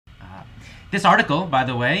This article, by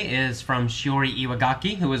the way, is from Shiori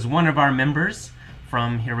Iwagaki, who is one of our members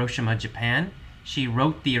from Hiroshima, Japan. She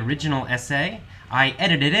wrote the original essay. I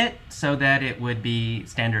edited it so that it would be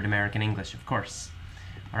standard American English, of course.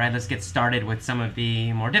 All right, let's get started with some of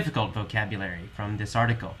the more difficult vocabulary from this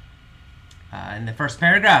article. In the first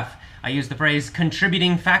paragraph, I use the phrase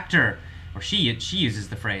contributing factor, or she uses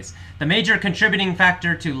the phrase, the major contributing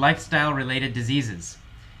factor to lifestyle-related diseases.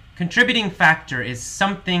 Contributing factor is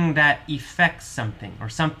something that affects something, or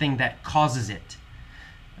something that causes it.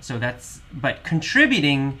 But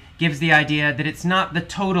contributing gives the idea that it's not the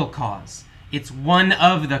total cause. It's one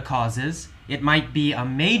of the causes. It might be a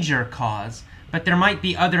major cause, but there might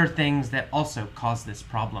be other things that also cause this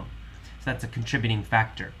problem. So that's a contributing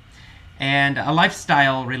factor. And a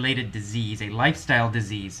lifestyle-related disease, a lifestyle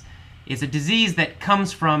disease, is a disease that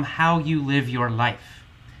comes from how you live your life.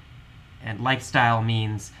 And lifestyle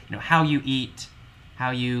means, how you eat,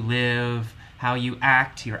 how you live, how you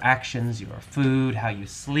act, your actions, your food, how you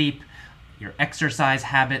sleep, your exercise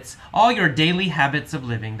habits, all your daily habits of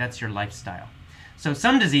living, that's your lifestyle. So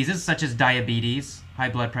some diseases, such as diabetes, high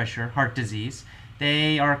blood pressure, heart disease,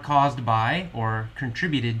 they are caused by or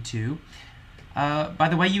contributed to by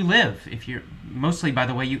the way you live, mostly by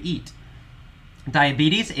the way you eat.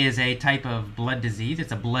 Diabetes is a type of blood disease.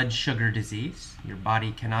 It's a blood sugar disease. Your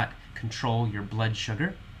body cannot control your blood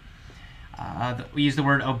sugar. We use the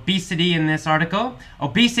word obesity in this article.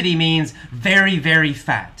 Obesity means very, very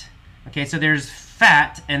fat. Okay, so there's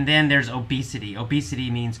fat and then there's obesity. Obesity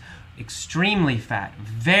means extremely fat,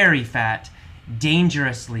 very fat,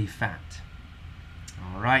 dangerously fat.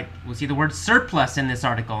 All right, we'll see the word surplus in this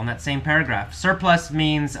article in that same paragraph. Surplus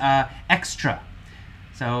means extra.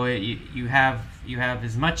 So you have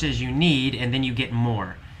as much as you need and then you get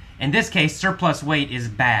more. In this case, surplus weight is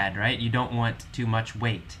bad, right? You don't want too much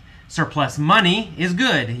weight. Surplus money is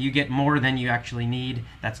good. You get more than you actually need.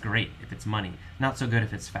 That's great if it's money. Not so good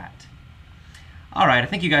if it's fat. All right, I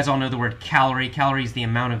think you guys all know the word calorie. Calorie is the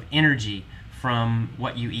amount of energy from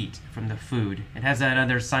what you eat, from the food. It has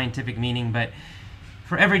another scientific meaning, but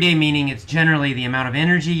for everyday meaning, it's generally the amount of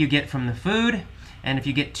energy you get from the food. And if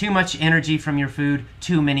you get too much energy from your food,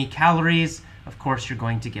 too many calories, of course you're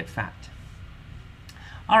going to get fat.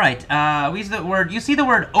 All right, you see the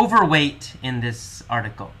word overweight in this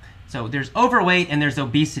article. So there's overweight and there's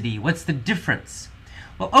obesity. What's the difference?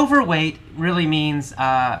 Well, overweight really means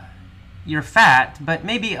you're fat, but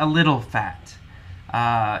maybe a little fat.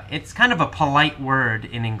 It's kind of a polite word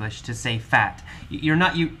in English to say fat.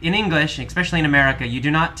 In English, especially in America, you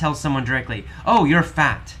do not tell someone directly, oh, you're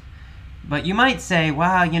fat. But you might say,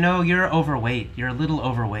 wow, you're overweight. You're a little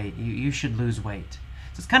overweight. You should lose weight.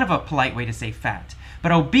 So it's kind of a polite way to say fat.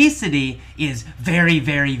 But obesity is very,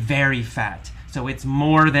 very, very fat. So it's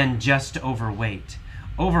more than just overweight.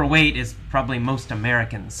 Overweight is probably most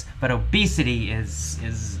Americans, but obesity is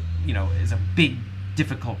a big,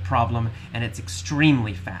 difficult problem, and it's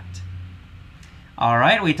extremely fat. All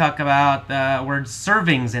right, we talk about the word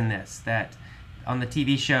servings in this, that on the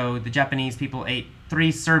TV show, the Japanese people ate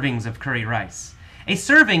 3 servings of curry rice. A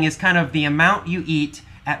serving is kind of the amount you eat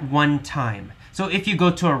at one time. So if you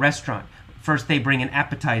go to a restaurant, first they bring an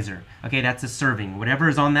appetizer. Okay, that's a serving. Whatever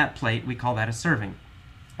is on that plate, we call that a serving.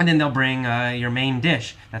 And then they'll bring your main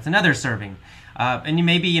dish. That's another serving. And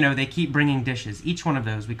maybe, they keep bringing dishes. Each one of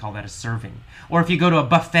those, we call that a serving. Or if you go to a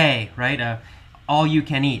buffet, right, all you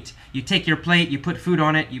can eat. You take your plate, you put food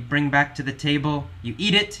on it, you bring back to the table, you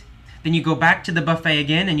eat it, then you go back to the buffet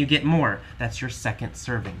again and you get more. That's your second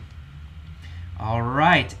serving. All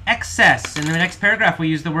right, excess. In the next paragraph, we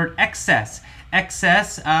use the word excess.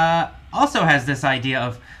 Excess also has this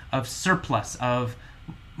idea of surplus, of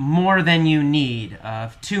more than you need,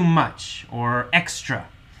 of too much or extra.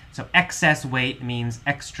 So excess weight means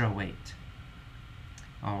extra weight.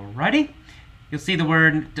 Alrighty. You'll see the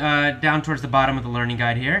word down towards the bottom of the learning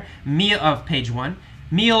guide here. Meal of page 1.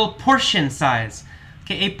 Meal portion size.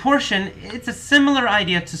 Okay, a portion, it's a similar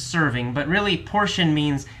idea to serving, but really portion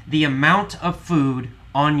means the amount of food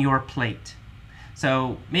on your plate.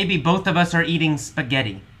 So maybe both of us are eating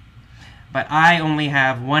spaghetti, but I only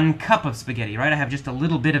have 1 cup of spaghetti, right? I have just a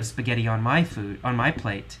little bit of spaghetti on my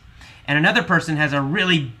plate. And another person has a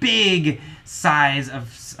really big size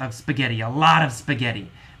of spaghetti, a lot of spaghetti.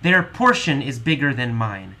 Their portion is bigger than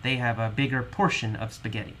mine. They have a bigger portion of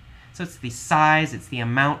spaghetti. So it's the size, it's the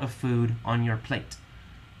amount of food on your plate.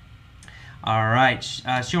 All right,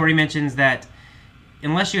 Shiori mentions that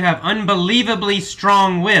unless you have unbelievably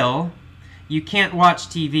strong will, you can't watch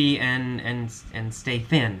TV and stay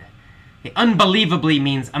thin. Okay, unbelievably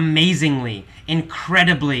means amazingly,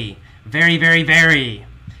 incredibly, very, very, very.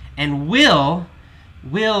 And will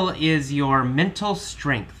Will is your mental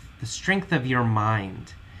strength, the strength of your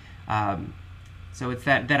mind. So it's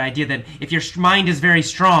that idea that if your mind is very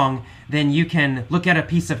strong, then you can look at a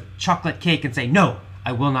piece of chocolate cake and say, no,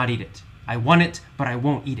 I will not eat it. I want it, but I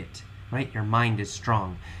won't eat it, right? Your mind is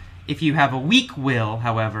strong. If you have a weak will,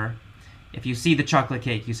 however, if you see the chocolate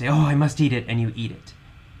cake, you say, oh, I must eat it, and you eat it.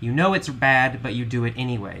 You know it's bad, but you do it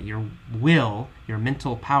anyway. Your will, your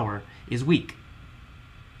mental power, is weak.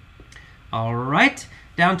 All right,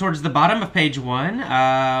 down towards the bottom of page 1,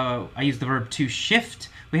 I use the verb to shift.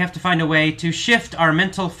 We have to find a way to shift our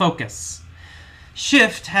mental focus.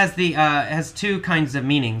 Shift has two kinds of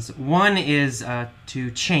meanings. One is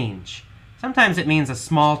to change. Sometimes it means a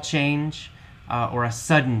small change or a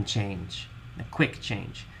sudden change, a quick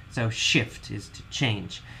change. So shift is to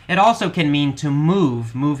change. It also can mean to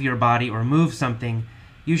move your body or move something,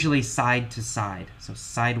 usually side to side. So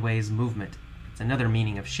sideways movement. It's another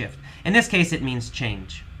meaning of shift. In this case, it means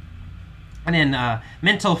change. And then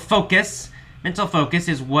mental focus. Mental focus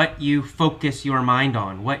is what you focus your mind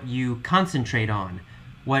on, what you concentrate on,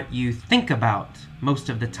 what you think about most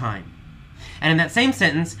of the time. And in that same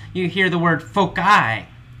sentence, you hear the word foci,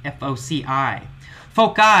 F-O-C-I.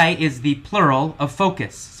 Foci is the plural of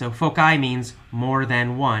focus. So foci means more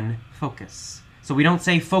than one focus. So we don't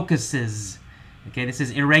say focuses. Okay, this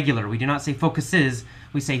is irregular. We do not say focuses.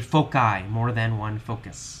 We say foci, more than one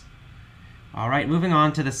focus. All right, moving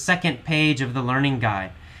on to the second page of the learning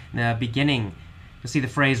guide. In the beginning, you'll see the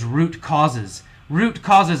phrase root causes. Root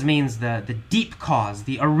causes means the deep cause,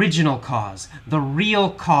 the original cause, the real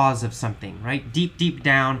cause of something, right? Deep, deep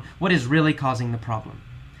down, what is really causing the problem.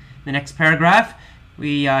 The next paragraph,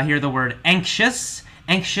 we hear the word anxious.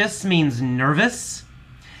 Anxious means nervous.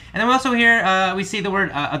 And then we also hear, we see the word,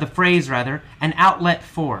 the phrase rather, an outlet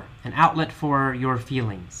for your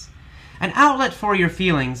feelings. An outlet for your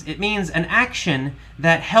feelings, it means an action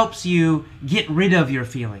that helps you get rid of your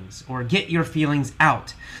feelings or get your feelings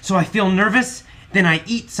out. So I feel nervous, then I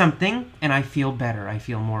eat something and I feel better. I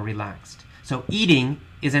feel more relaxed. So eating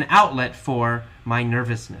is an outlet for my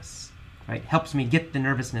nervousness, right? Helps me get the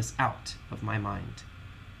nervousness out of my mind.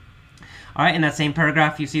 All right, in that same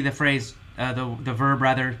paragraph, you see the phrase, the verb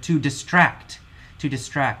rather, to distract. To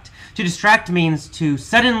distract. To distract means to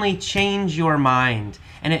suddenly change your mind.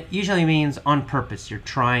 And it usually means on purpose. You're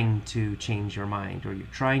trying to change your mind or you're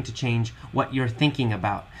trying to change what you're thinking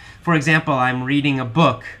about. For example, I'm reading a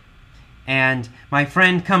book and my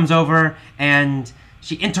friend comes over and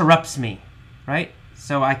she interrupts me, right?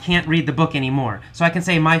 So I can't read the book anymore. So I can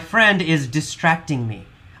say my friend is distracting me.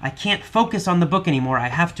 I can't focus on the book anymore. I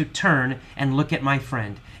have to turn and look at my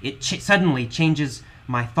friend. It suddenly changes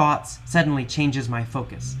my thoughts, suddenly changes my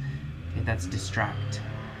focus. Okay, that's distract.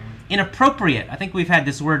 Inappropriate. I think we've had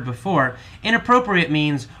this word before. Inappropriate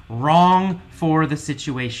means wrong for the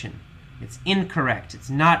situation. It's incorrect. It's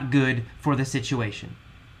not good for the situation.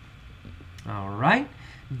 All right.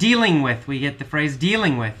 Dealing with. We get the phrase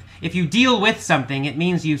dealing with. If you deal with something, it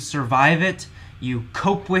means you survive it, you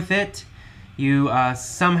cope with it, you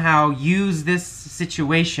somehow use this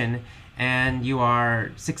situation and you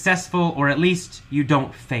are successful, or at least you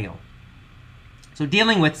don't fail. So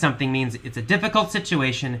dealing with something means it's a difficult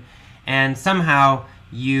situation and somehow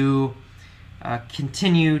you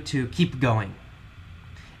continue to keep going.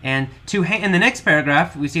 And in the next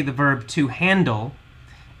paragraph, we see the verb to handle,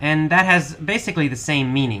 and that has basically the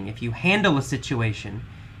same meaning. If you handle a situation,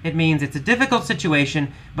 it means it's a difficult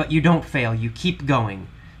situation, but you don't fail. You keep going.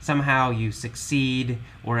 Somehow you succeed,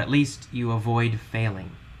 or at least you avoid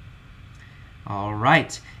failing. All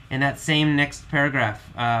right. In that same next paragraph,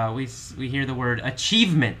 we hear the word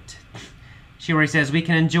achievement. Shiori says, we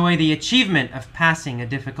can enjoy the achievement of passing a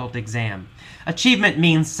difficult exam. Achievement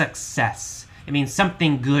means success. It means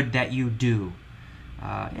something good that you do.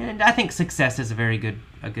 And I think success is a very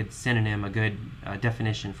good synonym, a good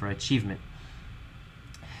definition for achievement.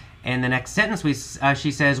 In the next sentence,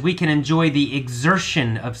 she says, we can enjoy the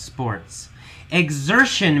exertion of sports.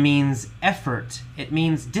 Exertion means effort. It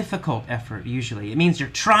means difficult effort, usually. It means you're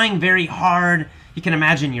trying very hard. You can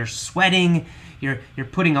imagine you're sweating. You're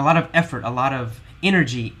putting a lot of effort, a lot of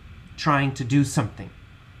energy trying to do something.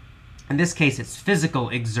 In this case, it's physical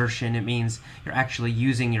exertion. It means you're actually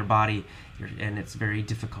using your body, and it's very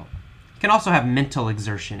difficult. You can also have mental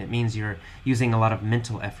exertion. It means you're using a lot of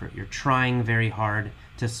mental effort. You're trying very hard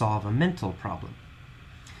to solve a mental problem.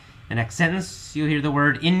 The next sentence, you'll hear the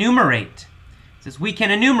word enumerate. It says, we can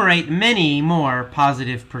enumerate many more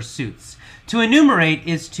positive pursuits. To enumerate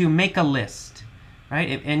is to make a list,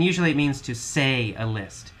 right? And usually it means to say a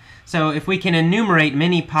list. So if we can enumerate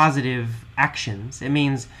many positive actions, it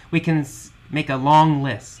means we can make a long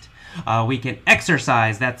list. We can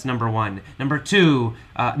exercise. That's number 1. Number 2,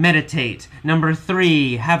 meditate. Number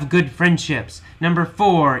 3, have good friendships. Number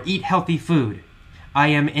 4, eat healthy food. I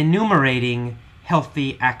am enumerating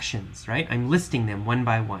healthy actions, right? I'm listing them one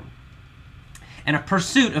by one. And a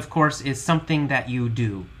pursuit, of course, is something that you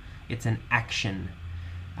do. It's an action.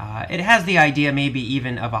 It has the idea maybe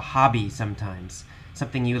even of a hobby sometimes,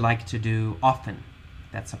 something you like to do often.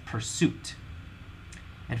 That's a pursuit.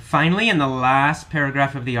 And finally, in the last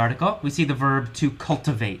paragraph of the article, we see the verb to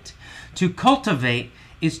cultivate. To cultivate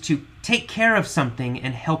is to take care of something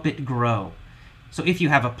and help it grow. So if you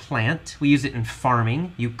have a plant, we use it in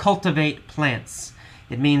farming, you cultivate plants.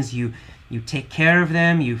 It means you take care of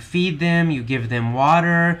them, you feed them, you give them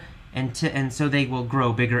water, and so they will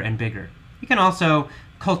grow bigger and bigger. You can also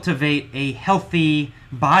cultivate a healthy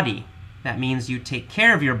body. That means you take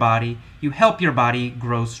care of your body, you help your body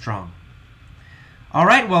grow strong. All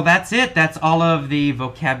right, well, that's it. That's all of the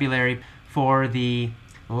vocabulary for the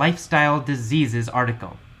lifestyle diseases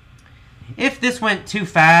article. If this went too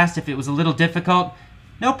fast, if it was a little difficult,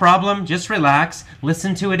 no problem, just relax,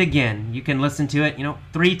 listen to it again. You can listen to it,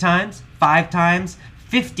 3 times, 5 times,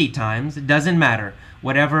 50 times, it doesn't matter,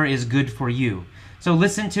 whatever is good for you. So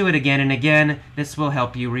listen to it again and again. This will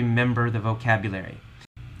help you remember the vocabulary.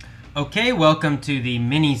 Okay, welcome to the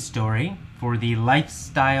mini story for the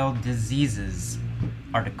lifestyle diseases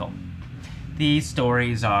article. These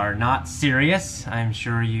stories are not serious, I'm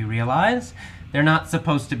sure you realize. They're not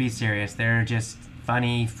supposed to be serious. They're just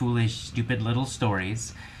funny, foolish, stupid little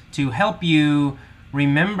stories to help you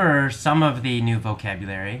remember some of the new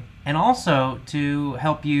vocabulary and also to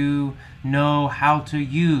help you know how to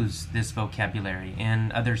use this vocabulary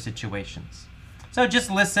in other situations. So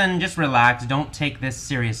just listen, just relax, don't take this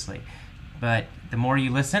seriously. But the more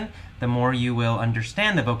you listen, the more you will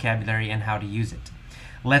understand the vocabulary and how to use it.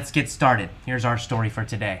 Let's get started. Here's our story for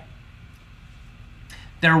today.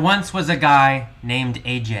 There once was a guy named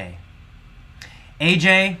AJ.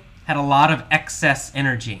 AJ had a lot of excess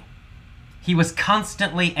energy. He was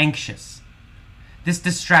constantly anxious. This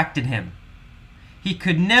distracted him. He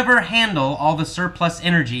could never handle all the surplus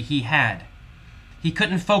energy he had. He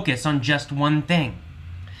couldn't focus on just one thing.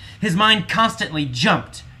 His mind constantly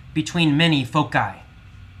jumped between many foci.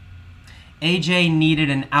 AJ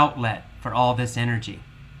needed an outlet for all this energy.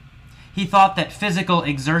 He thought that physical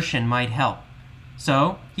exertion might help,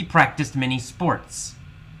 so he practiced many sports.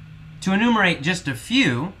 To enumerate just a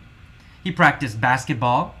few, he practiced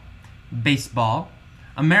basketball, baseball,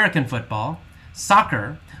 American football,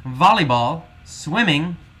 soccer, volleyball,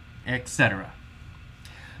 swimming, etc.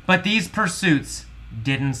 But these pursuits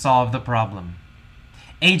didn't solve the problem.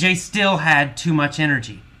 AJ still had too much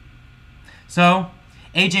energy. So,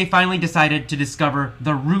 AJ finally decided to discover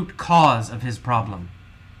the root cause of his problem.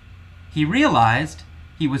 He realized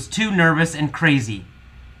he was too nervous and crazy,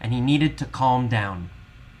 and he needed to calm down.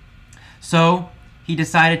 So, he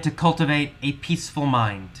decided to cultivate a peaceful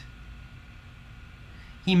mind.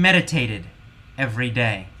 He meditated every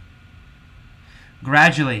day.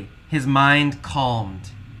 Gradually, his mind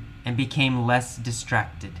calmed and became less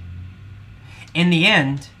distracted. In the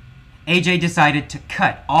end, AJ decided to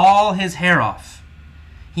cut all his hair off.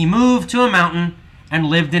 He moved to a mountain and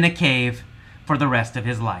lived in a cave for the rest of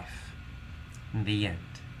his life. The end.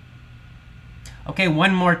 Okay,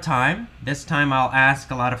 one more time. This time I'll ask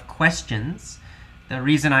a lot of questions. The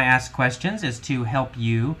reason I ask questions is to help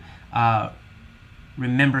you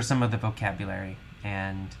remember some of the vocabulary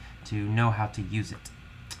and to know how to use it.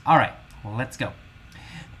 All right, well, let's go.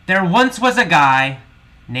 There once was a guy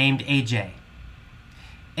named AJ.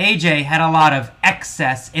 AJ had a lot of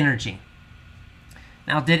excess energy.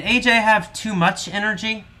 Now, did AJ have too much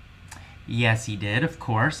energy? Yes, he did, of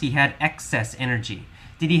course. He had excess energy.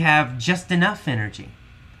 Did he have just enough energy?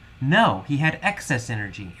 No, he had excess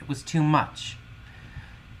energy. It was too much.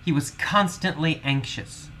 He was constantly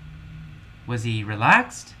anxious. Was he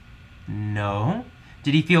relaxed? No.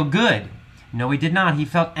 Did he feel good? No, he did not. He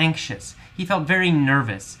felt anxious. He felt very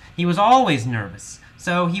nervous. He was always nervous,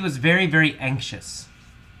 so he was very, very anxious.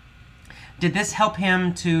 Did this help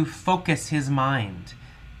him to focus his mind?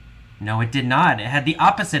 No, it did not. It had the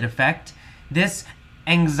opposite effect. This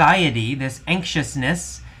anxiety, this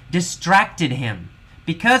anxiousness, distracted him.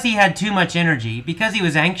 Because he had too much energy, because he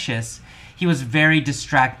was anxious, he was very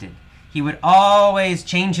distracted. He would always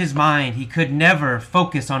change his mind. He could never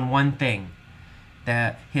focus on one thing.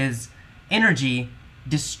 His energy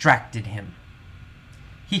distracted him.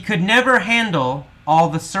 He could never handle all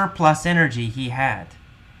the surplus energy he had.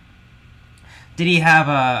 Did he have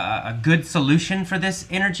a good solution for this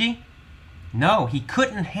energy? No, he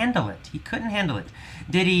couldn't handle it. He couldn't handle it.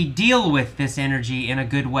 Did he deal with this energy in a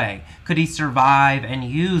good way? Could he survive and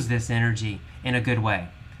use this energy in a good way?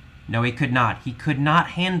 No, he could not. He could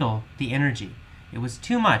not handle the energy. It was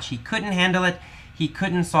too much. He couldn't handle it. He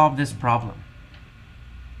couldn't solve this problem.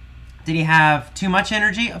 Did he have too much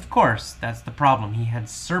energy? Of course, that's the problem. He had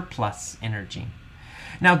surplus energy.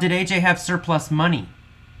 Now, did AJ have surplus money?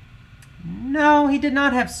 No, he did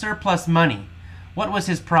not have surplus money. What was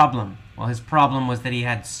his problem? Well, his problem was that he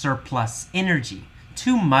had surplus energy,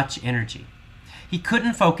 too much energy. He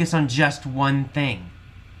couldn't focus on just one thing.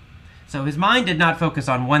 So his mind did not focus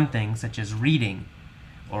on one thing, such as reading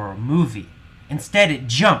or a movie. Instead, it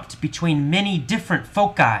jumped between many different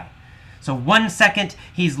foci. So 1 second,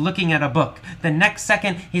 he's looking at a book. The next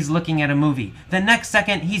second, he's looking at a movie. The next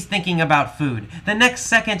second, he's thinking about food. The next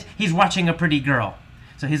second, he's watching a pretty girl.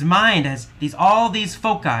 So his mind has all these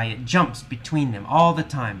foci. It jumps between them all the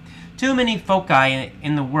time. Too many foci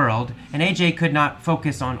in the world, and AJ could not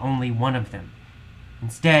focus on only one of them.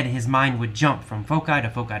 Instead, his mind would jump from foci to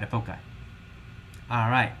foci to foci. All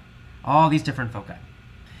right, all these different foci.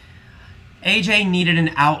 AJ needed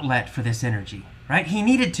an outlet for this energy, right? He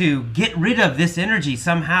needed to get rid of this energy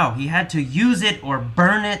somehow. He had to use it or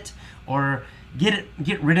burn it or get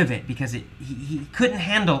rid of it because he couldn't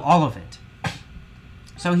handle all of it.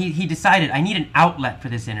 So he decided, I need an outlet for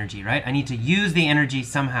this energy, right? I need to use the energy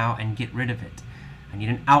somehow and get rid of it. I need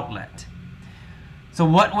an outlet. So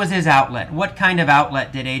what was his outlet? What kind of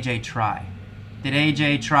outlet did AJ try? Did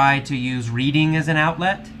AJ try to use reading as an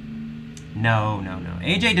outlet? No.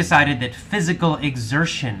 AJ decided that physical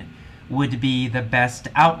exertion would be the best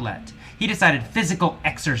outlet. He decided physical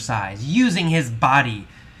exercise, using his body,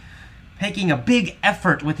 making a big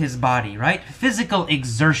effort with his body, right? Physical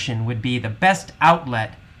exertion would be the best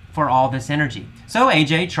outlet for all this energy. So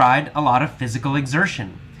AJ tried a lot of physical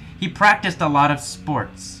exertion. He practiced a lot of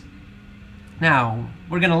sports. Now,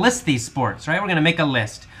 we're going to list these sports, right? We're going to make a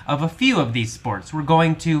list of a few of these sports. We're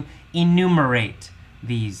going to enumerate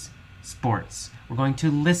these sports. We're going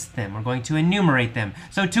to list them. We're going to enumerate them.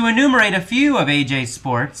 So to enumerate a few of AJ's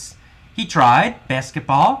sports, he tried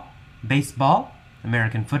basketball, baseball,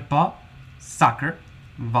 American football, soccer,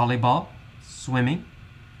 volleyball, swimming,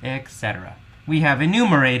 etc. We have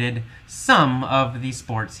enumerated some of the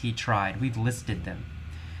sports he tried. We've listed them.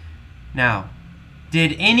 Now,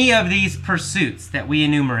 did any of these pursuits that we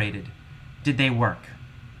enumerated, did they work?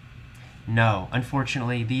 No,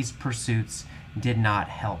 unfortunately, these pursuits did not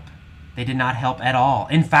help. They did not help at all.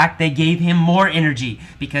 In fact, they gave him more energy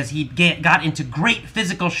because he got into great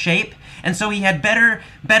physical shape, and so he had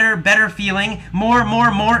better feeling,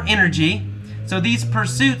 more energy. So these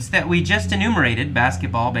pursuits that we just enumerated,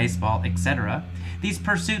 basketball, baseball, etc., these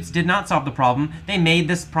pursuits did not solve the problem. They made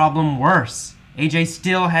this problem worse. AJ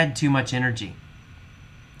still had too much energy.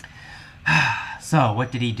 So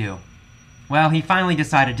what did he do? Well, he finally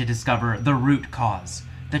decided to discover the root cause,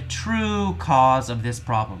 the true cause of this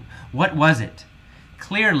problem. What was it?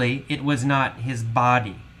 Clearly, it was not his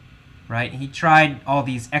body, right? He tried all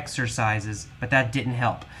these exercises, but that didn't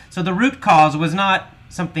help. So the root cause was not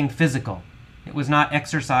something physical. It was not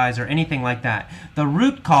exercise or anything like that. The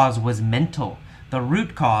root cause was mental. The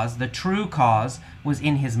root cause, the true cause, was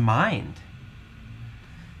in his mind.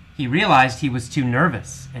 He realized he was too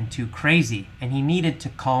nervous and too crazy, and he needed to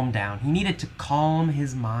calm down. He needed to calm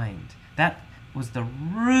his mind. That was the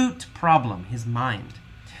root problem, his mind.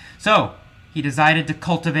 So he decided to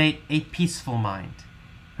cultivate a peaceful mind,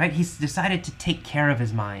 right? He decided to take care of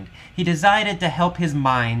his mind. He decided to help his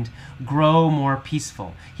mind grow more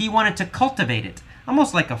peaceful. He wanted to cultivate it,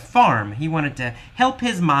 almost like a farm. He wanted to help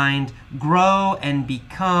his mind grow and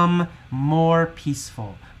become more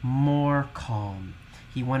peaceful, more calm.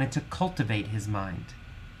 He wanted to cultivate his mind.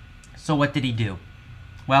 So what did he do?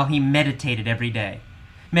 Well, he meditated every day.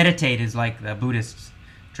 Meditate is like the Buddhist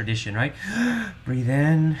tradition, right? Breathe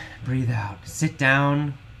in, breathe out. Sit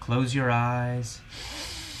down, close your eyes.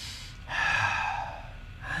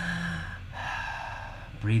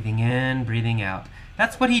 Breathing in, breathing out.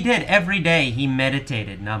 That's what he did every day. He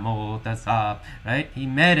meditated. Namo tassa, right? He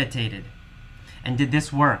meditated. And did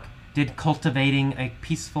this work? Did cultivating a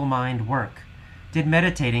peaceful mind work? Did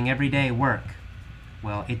meditating every day work?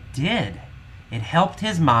 Well, it did. It helped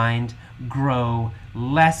his mind grow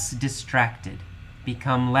less distracted,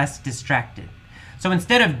 become less distracted. So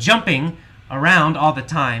instead of jumping around all the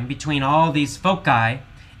time between all these foci,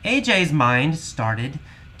 AJ's mind started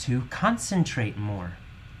to concentrate more.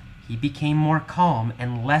 He became more calm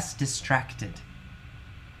and less distracted.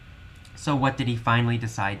 So what did he finally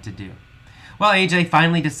decide to do? Well, AJ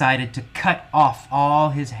finally decided to cut off all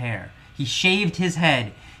his hair. He shaved his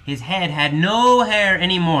head. His head had no hair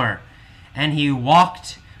anymore. And he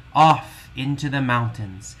walked off into the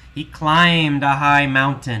mountains. He climbed a high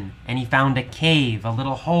mountain, and he found a cave, a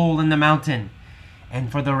little hole in the mountain.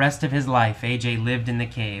 And for the rest of his life, AJ lived in the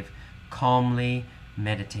cave, calmly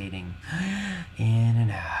meditating, in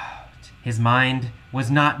and out. His mind was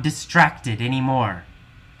not distracted anymore.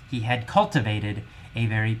 He had cultivated a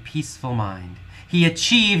very peaceful mind. He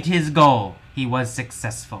achieved his goal. He was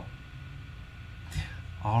successful.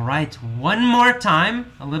 All right, one more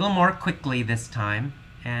time, a little more quickly this time,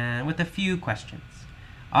 and with a few questions.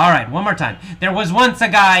 All right, one more time. There was once a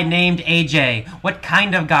guy named AJ. What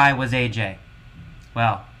kind of guy was AJ?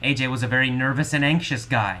 Well, AJ was a very nervous and anxious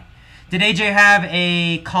guy. Did AJ have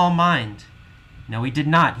a calm mind? No, he did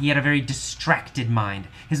not. He had a very distracted mind.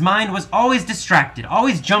 His mind was always distracted,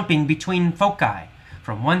 always jumping between foci,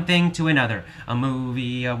 from one thing to another. A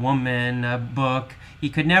movie, a woman, a book. He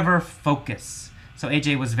could never focus. So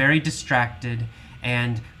AJ was very distracted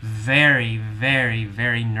and very, very,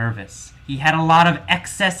 very nervous. He had a lot of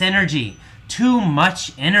excess energy, too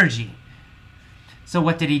much energy. So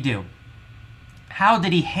what did he do? How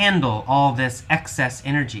did he handle all this excess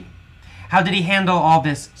energy? How did he handle all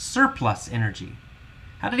this surplus energy?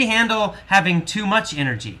 How did he handle having too much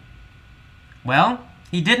energy? Well,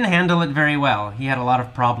 he didn't handle it very well. He had a lot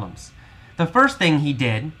of problems. The first thing he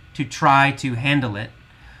did to try to handle it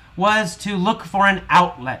was to look for an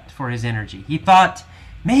outlet for his energy. He thought,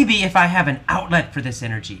 maybe if I have an outlet for this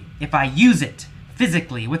energy, if I use it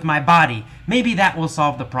physically with my body, maybe that will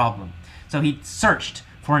solve the problem. So he searched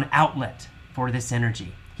for an outlet for this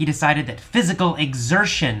energy. He decided that physical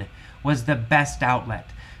exertion was the best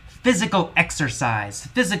outlet. Physical exercise,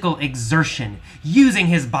 physical exertion, using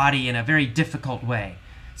his body in a very difficult way.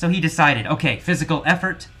 So he decided, okay, physical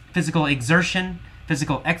effort, physical exertion,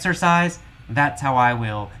 physical exercise, that's how I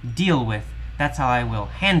will deal with, that's how I will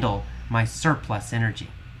handle my surplus energy.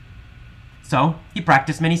 So he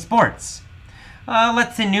practiced many sports.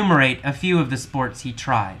 Let's enumerate a few of the sports he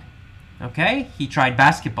tried. Okay, he tried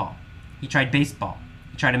basketball, he tried baseball,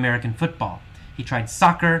 he tried American football, he tried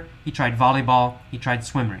soccer, he tried volleyball, he tried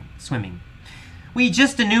swimming. We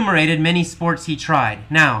just enumerated many sports he tried.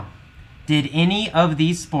 Now, did any of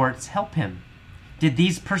these sports help him? Did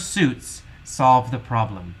these pursuits solve the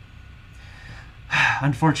problem?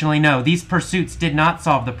 Unfortunately, no. These pursuits did not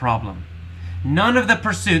solve the problem. None of the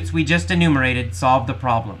pursuits we just enumerated solved the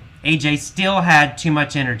problem. AJ still had too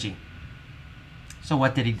much energy. So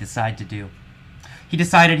what did he decide to do? He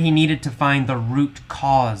decided he needed to find the root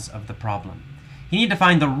cause of the problem. He needed to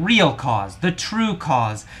find the real cause, the true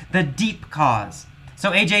cause, the deep cause.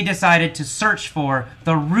 So AJ decided to search for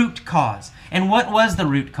the root cause. And what was the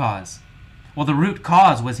root cause? Well, the root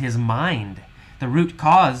cause was his mind. The root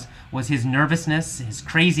cause was his nervousness, his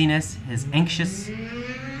craziness, his anxious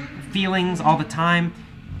feelings all the time.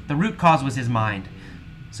 The root cause was his mind.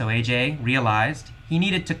 So AJ realized he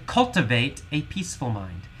needed to cultivate a peaceful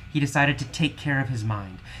mind. He decided to take care of his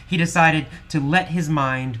mind. He decided to let his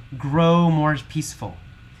mind grow more peaceful.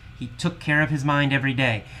 He took care of his mind every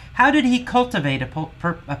day. How did he cultivate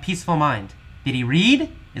a peaceful mind? Did he read?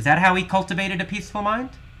 Is that how he cultivated a peaceful mind?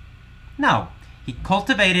 No. He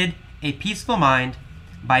cultivated a peaceful mind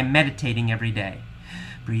by meditating every day.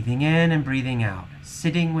 Breathing in and breathing out.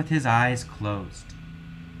 Sitting with his eyes closed.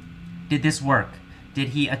 Did this work? Did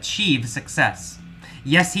he achieve success?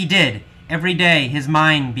 Yes, he did. Every day his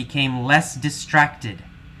mind became less distracted.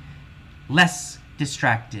 Less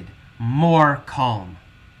distracted. More calm.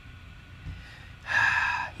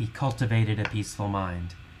 He cultivated a peaceful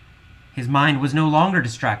mind. His mind was no longer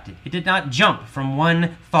distracted. It did not jump from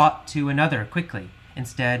one thought to another quickly.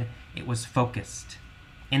 Instead, it was focused.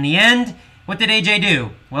 In the end, what did AJ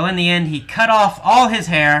do? Well, in the end, he cut off all his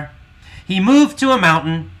hair. He moved to a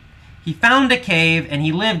mountain. He found a cave, and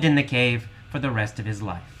he lived in the cave for the rest of his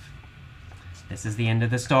life. This is the end of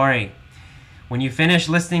the story. When you finish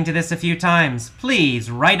listening to this a few times, please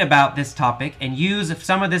write about this topic and use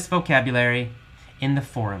some of this vocabulary in the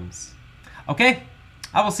forums. Okay?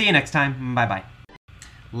 I will see you next time. Bye-bye.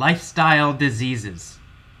 Lifestyle Diseases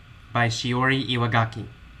by Shiori Iwagaki.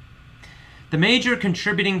 The major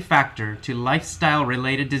contributing factor to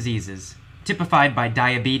lifestyle-related diseases, typified by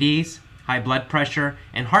diabetes, high blood pressure,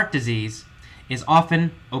 and heart disease, is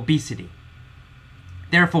often obesity.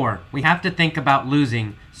 Therefore, we have to think about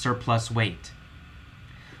losing surplus weight.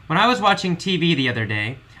 When I was watching TV the other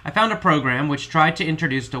day, I found a program which tried to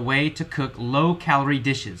introduce a way to cook low-calorie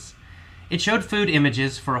dishes. It showed food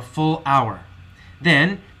images for a full hour.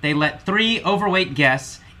 Then, they let 3 overweight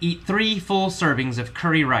guests eat 3 full servings of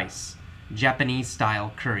curry rice,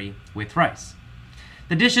 Japanese-style curry with rice.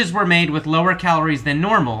 The dishes were made with lower calories than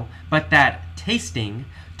normal, but that tasting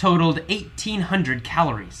totaled 1,800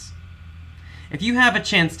 calories. If you have a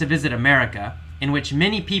chance to visit America, in which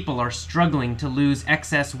many people are struggling to lose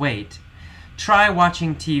excess weight, try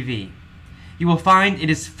watching TV. You will find it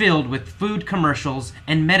is filled with food commercials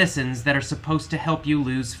and medicines that are supposed to help you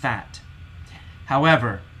lose fat.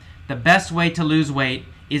 However, the best way to lose weight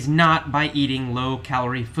is not by eating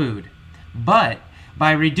low-calorie food, but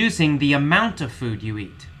by reducing the amount of food you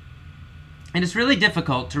eat. It is really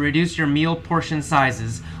difficult to reduce your meal portion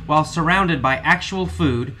sizes while surrounded by actual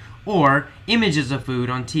food or images of food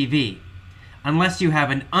on TV, unless you have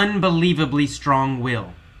an unbelievably strong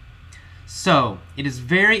will. So, it is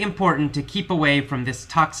very important to keep away from this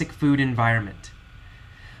toxic food environment.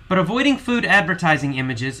 But avoiding food advertising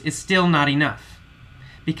images is still not enough.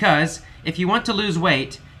 Because if you want to lose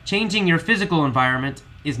weight, changing your physical environment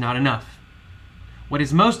is not enough. What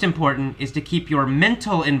is most important is to keep your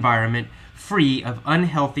mental environment free of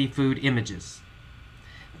unhealthy food images.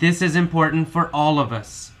 This is important for all of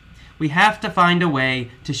us. We have to find a way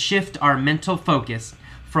to shift our mental focus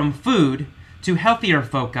from food to healthier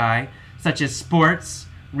foci such as sports,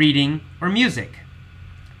 reading, or music.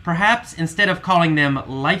 Perhaps instead of calling them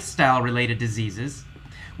lifestyle-related diseases,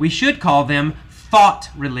 we should call them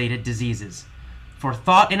thought-related diseases, for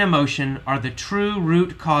thought and emotion are the true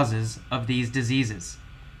root causes of these diseases.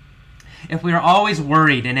 If we are always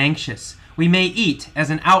worried and anxious, we may eat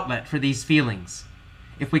as an outlet for these feelings.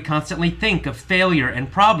 If we constantly think of failure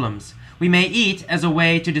and problems, we may eat as a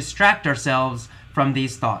way to distract ourselves from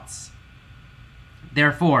these thoughts.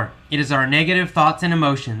 Therefore, it is our negative thoughts and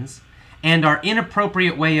emotions and our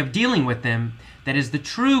inappropriate way of dealing with them that is the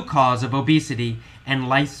true cause of obesity and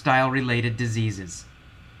lifestyle-related diseases.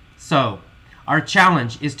 So, our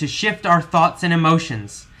challenge is to shift our thoughts and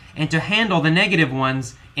emotions and to handle the negative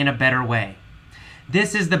ones in a better way.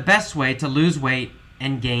 This is the best way to lose weight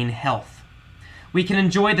and gain health. We can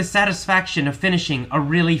enjoy the satisfaction of finishing a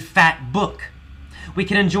really fat book. We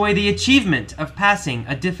can enjoy the achievement of passing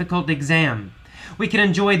a difficult exam. We can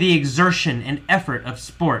enjoy the exertion and effort of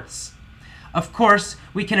sports. Of course,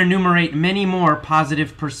 we can enumerate many more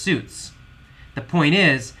positive pursuits. The point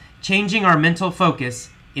is, changing our mental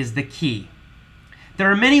focus is the key. There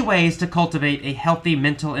are many ways to cultivate a healthy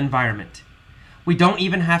mental environment. We don't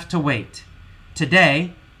even have to wait.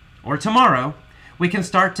 Today, or tomorrow, we can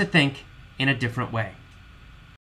start to think in a different way.